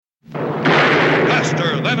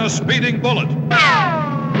than a speeding bullet.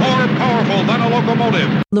 More powerful than a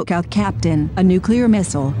locomotive. Look out, Captain. A nuclear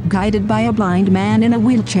missile, guided by a blind man in a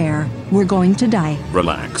wheelchair. We're going to die.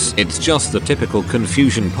 Relax. It's just the Typical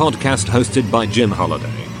Confusion podcast hosted by Jim Holiday.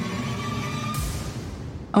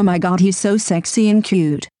 Oh my god, he's so sexy and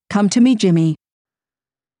cute. Come to me, Jimmy.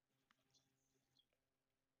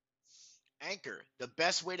 Anchor, the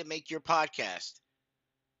best way to make your podcast.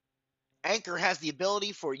 Anchor has the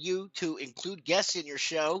ability for you to include guests in your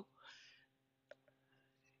show.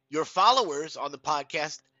 Your followers on the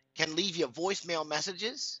podcast can leave you voicemail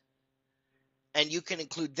messages, and you can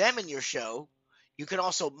include them in your show. You can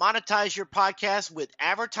also monetize your podcast with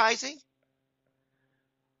advertising.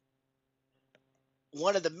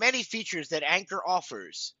 One of the many features that Anchor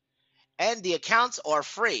offers, and the accounts are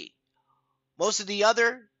free. Most of the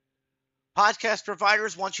other podcast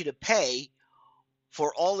providers want you to pay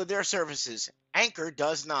for all of their services. Anchor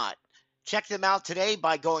does not. Check them out today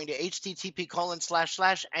by going to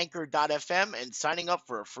http://anchor.fm and signing up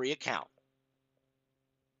for a free account.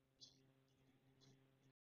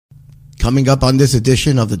 Coming up on this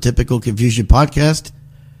edition of the Typical Confusion podcast,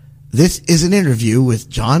 this is an interview with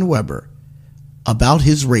John Weber about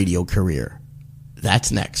his radio career.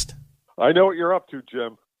 That's next. I know what you're up to,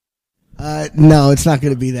 Jim. No, it's not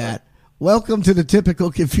going to be that. Welcome to the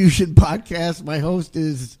Typical Confusion podcast. I'm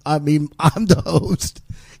the host.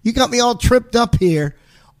 You got me all tripped up here.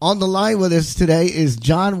 On the line with us today is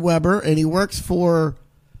John Weber, and he works for,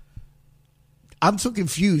 I'm so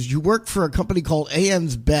confused. You work for a company called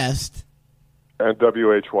AM's Best. And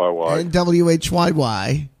WHYY. And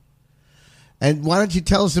WHYY. And why don't you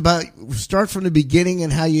tell us start from the beginning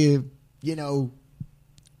and how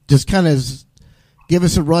just kind of give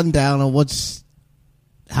us a rundown on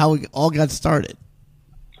how it all got started.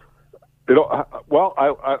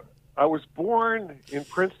 I was born in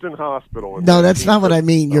Princeton Hospital. No, that's not what I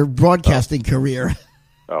mean. Your broadcasting career.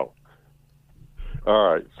 Oh,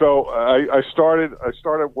 all right. So I started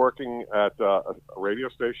working at a radio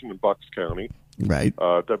station in Bucks County, right?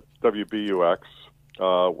 WBUX.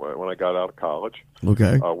 When I got out of college,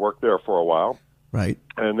 okay, worked there for a while, right?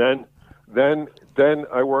 And then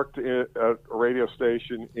I worked at a radio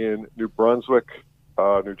station in New Brunswick,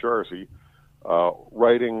 New Jersey,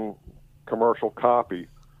 writing commercial copy.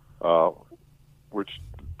 Which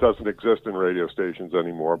doesn't exist in radio stations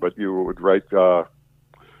anymore, but you would write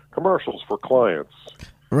commercials for clients.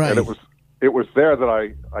 Right. And it was there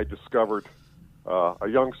that I discovered a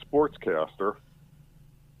young sportscaster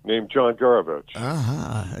named John Gurovich.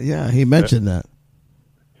 Yeah, he mentioned that.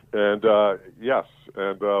 And yes,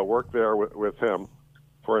 and worked there with him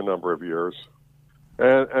for a number of years.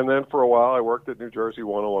 And then for a while I worked at New Jersey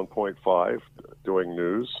 101.5 doing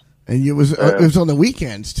news. And it was on the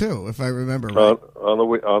weekends too, if I remember right.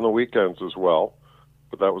 On the weekends as well,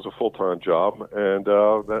 but that was a full-time job. And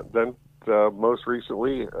then most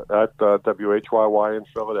recently at WHYY in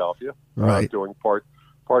Philadelphia, right, doing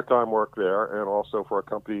part-time work there, and also for a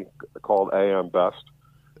company called AM Best,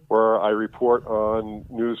 where I report on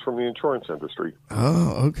news from the insurance industry.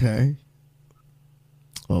 Oh, okay.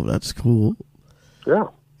 Well, that's cool. Yeah.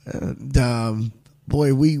 And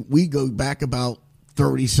boy, we go back about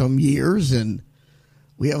 30-some years, and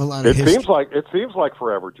we have a lot of history. It seems like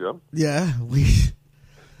forever, Jim. Yeah, we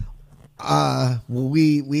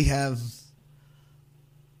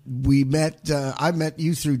met. I met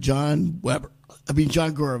you through John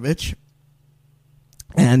Gurovich,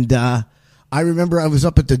 and I remember I was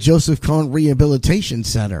up at the Joseph Cohn Rehabilitation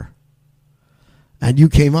Center, and you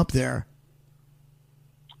came up there,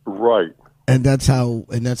 right? And that's how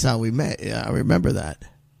we met. Yeah, I remember that.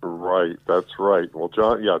 Right, that's right. Well,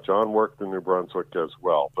 John worked in New Brunswick as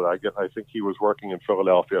well, but I think he was working in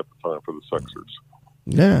Philadelphia at the time for the Sixers.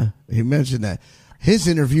 Yeah, he mentioned that. His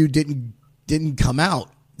interview didn't come out.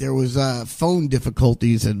 There was phone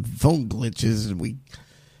difficulties and phone glitches, and we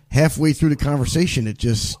halfway through the conversation,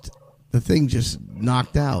 the thing just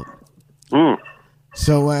knocked out.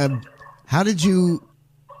 So, how did you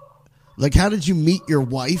meet your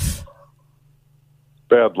wife?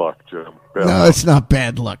 Bad luck, Jim. Bad luck. It's not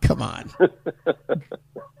bad luck. Come on.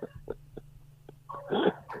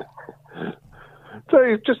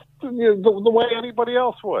 So just the way anybody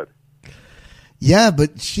else would. Yeah,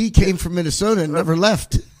 but she came from Minnesota and never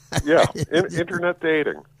left. Yeah, internet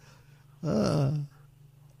dating. And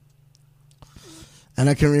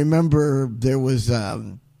I can remember there was.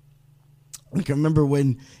 I can remember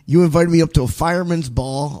when you invited me up to a fireman's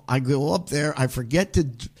ball. I go up there. I forget to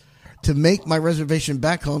make my reservation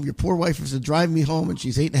back home. Your poor wife has to drive me home, and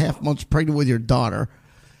she's 8.5 months pregnant with your daughter.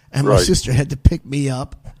 And my sister had to pick me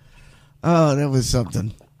up. Oh, that was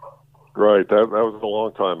something. Right. That was a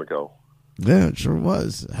long time ago. Yeah, it sure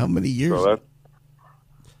was. How many years? So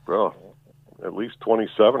well, at least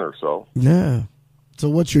 27 or so. Yeah. So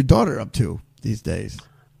what's your daughter up to these days?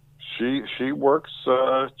 She works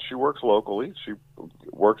locally. She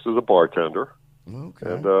works as a bartender. Okay.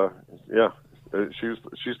 And she's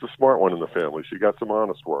the smart one in the family. She got some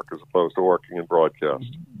honest work as opposed to working in broadcast.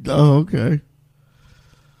 Oh, okay.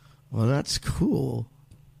 Well, that's cool.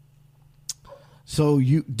 So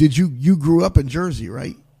you grew up in Jersey,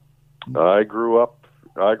 right? I grew up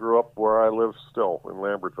where I live still in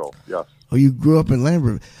Lambertville. Yes. Oh, you grew up in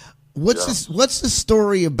Lambert. What's Yeah. this? What's the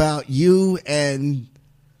story about you and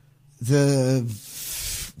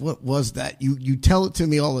what was that? You tell it to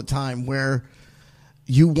me all the time where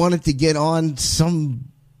you wanted to get on some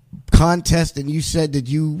contest and you said that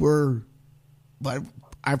you were,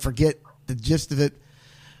 I forget the gist of it,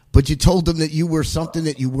 but you told them that you were something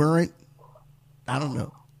that you weren't. I don't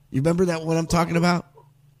know. You remember that what I'm talking about?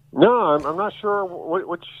 No, I'm not sure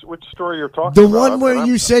which story you're talking The about. one where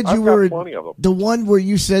you said you I've got were plenty of them. the one where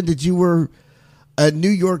you said that you were a New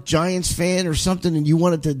York Giants fan or something, and you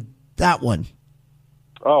wanted to that one.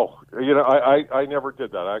 Oh, I never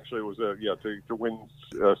did that. Actually, it was to win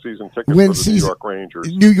season tickets Win for the season- New York Rangers.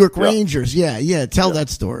 New York Yeah. Rangers, yeah. Tell that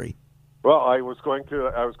story. Well, I was going to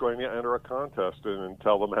enter a contest and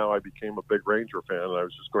tell them how I became a big Ranger fan, and I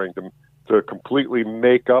was just going to completely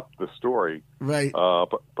make up the story. Right.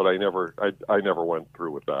 But I never went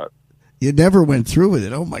through with that. You never went through with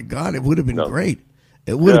it. Oh my God, it would have been No. great.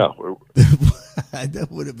 It would. Yeah. That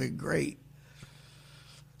would have been great.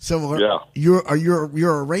 So Yeah. you're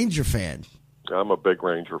a Ranger fan. I'm a big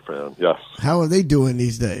Ranger fan. Yes. How are they doing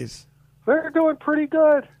these days? They're doing pretty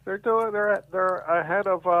good. They're ahead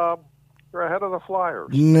of the Flyers.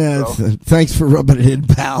 Nah, So, thanks for rubbing it in,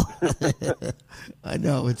 pal. I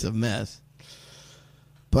know it's a mess,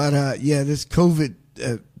 but this COVID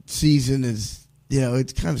season is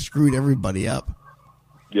it's kind of screwed everybody up.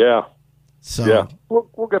 yeah. So Yeah.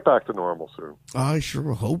 We'll get back to normal soon. I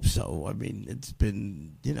sure hope so. I mean, it's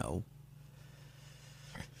been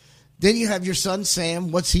Then you have your son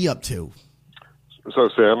Sam. What's he up to? So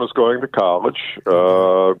Sam is going to college.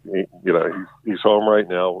 He's home right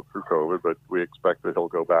now through COVID, but we expect that he'll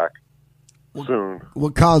go back soon.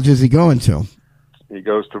 What college is he going to? He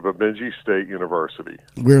goes to Bemidji State University.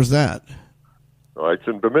 Where's that? It's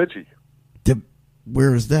in Bemidji.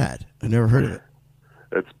 Where is that? I never heard of it.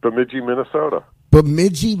 It's Bemidji, Minnesota.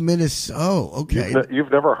 Bemidji, Minnesota. Oh, okay.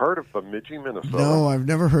 You've never heard of Bemidji, Minnesota? No, I've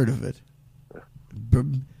never heard of it.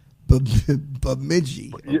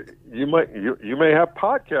 Bemidji. You may have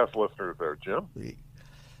podcast listeners there, Jim.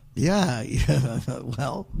 Yeah.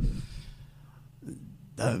 Well,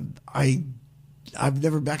 I've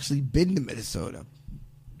never actually been to Minnesota.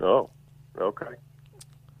 Oh, okay.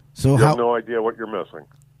 So You how have no idea what you're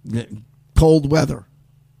missing. cold weather?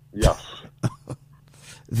 Yes.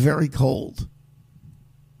 Very cold.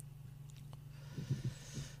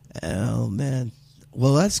 Oh man.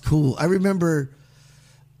 Well, that's cool. I remember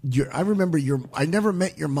I never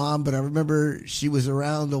met your mom, but I remember she was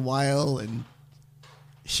around a while, and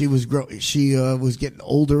she was was getting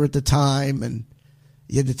older at the time, and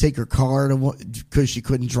you had to take her car because she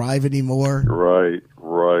couldn't drive anymore. Right.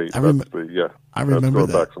 I remember That's going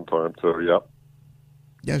that. back some time too. Yep.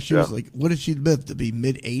 Yeah, she was like, what did she live to be,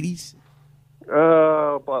 mid-80s?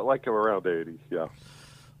 But like around 80. Yeah.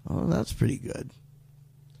 Oh, that's pretty good.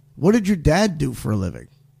 What did your dad do for a living?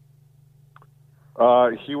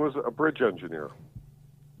 He was a bridge engineer,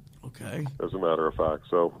 Okay. as a matter of fact.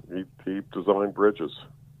 So he designed bridges.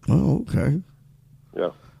 Oh, okay. Yeah.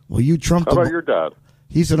 Well, you trumped How him. about your dad?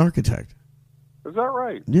 He's an architect. Is that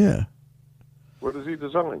right? Yeah. What does he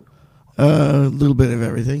design? A little bit of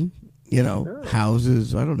everything.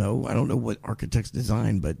 Houses. I don't know what architects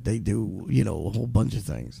design, but they do, a whole bunch of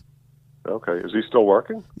things. Okay. Is he still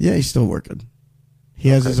working? Yeah, he's still working. He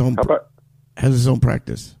has his own has his own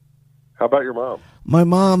practice. How about your mom? My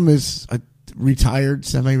mom is retired,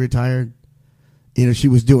 semi-retired. She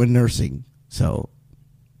was doing nursing, so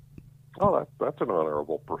Oh, that's an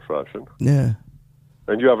honorable profession. yeah.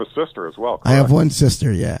 And you have a sister as well, correct? I have one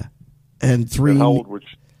sister, yeah, and three. And how old would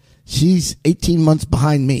she? She's 18 months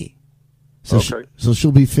behind me, so Okay. so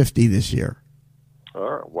she'll be 50 this year. All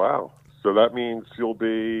right. Wow. So that means you'll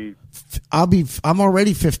be... I'm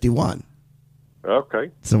already 51,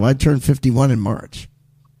 Okay. so I turned 51 in March.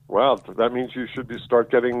 Wow. That means you should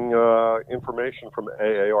start getting information from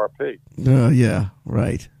AARP. Yeah,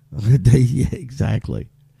 right. Yeah, exactly.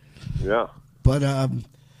 Yeah. But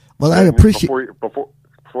well, I And appreciate.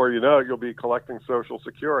 Before you know it, you'll be collecting Social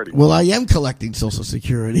Security. Well, I am collecting Social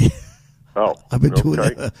Security. Oh, I've been doing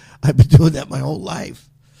okay. that. I've been doing that my whole life.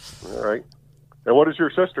 All right. And what does your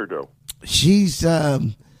sister do? She's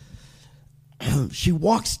she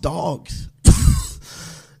walks dogs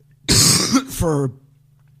for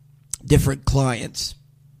different clients,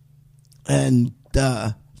 and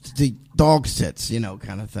the dog sits,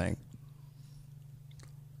 kind of thing.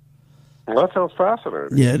 Well, that sounds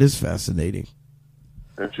fascinating. Yeah, it is fascinating.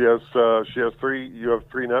 And she has three. You have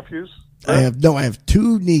three nephews? I have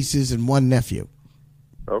two nieces and one nephew.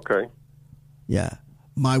 Okay. Yeah.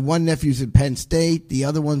 My one nephew's at Penn State, the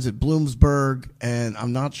other one's at Bloomsburg, and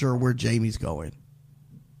I'm not sure where Jamie's going.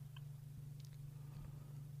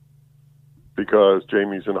 Because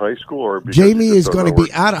Jamie's in high school, or because Jamie you just is don't going to know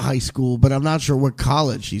be out of high school, but I'm not sure what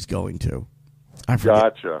college she's going to. I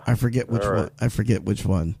forget. Gotcha. I forget which All right. one. I forget which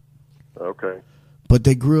one. Okay. But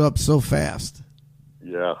they grew up so fast.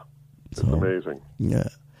 Yeah. It's So, amazing. Yeah.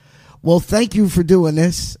 Well, thank you for doing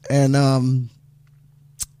this, and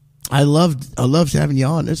I loved having you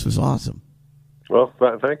on. This was awesome. Well,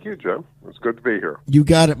 thank you, Jim. It's good to be here. You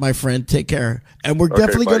got it, my friend. Take care. And we're Okay,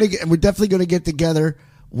 definitely bye. going to get together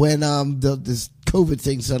when this COVID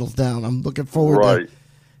thing settles down. I'm looking forward to Right.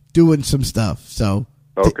 doing some stuff. So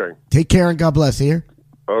Okay. take care and God bless. Here.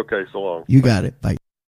 Okay, so long. You got it. Bye.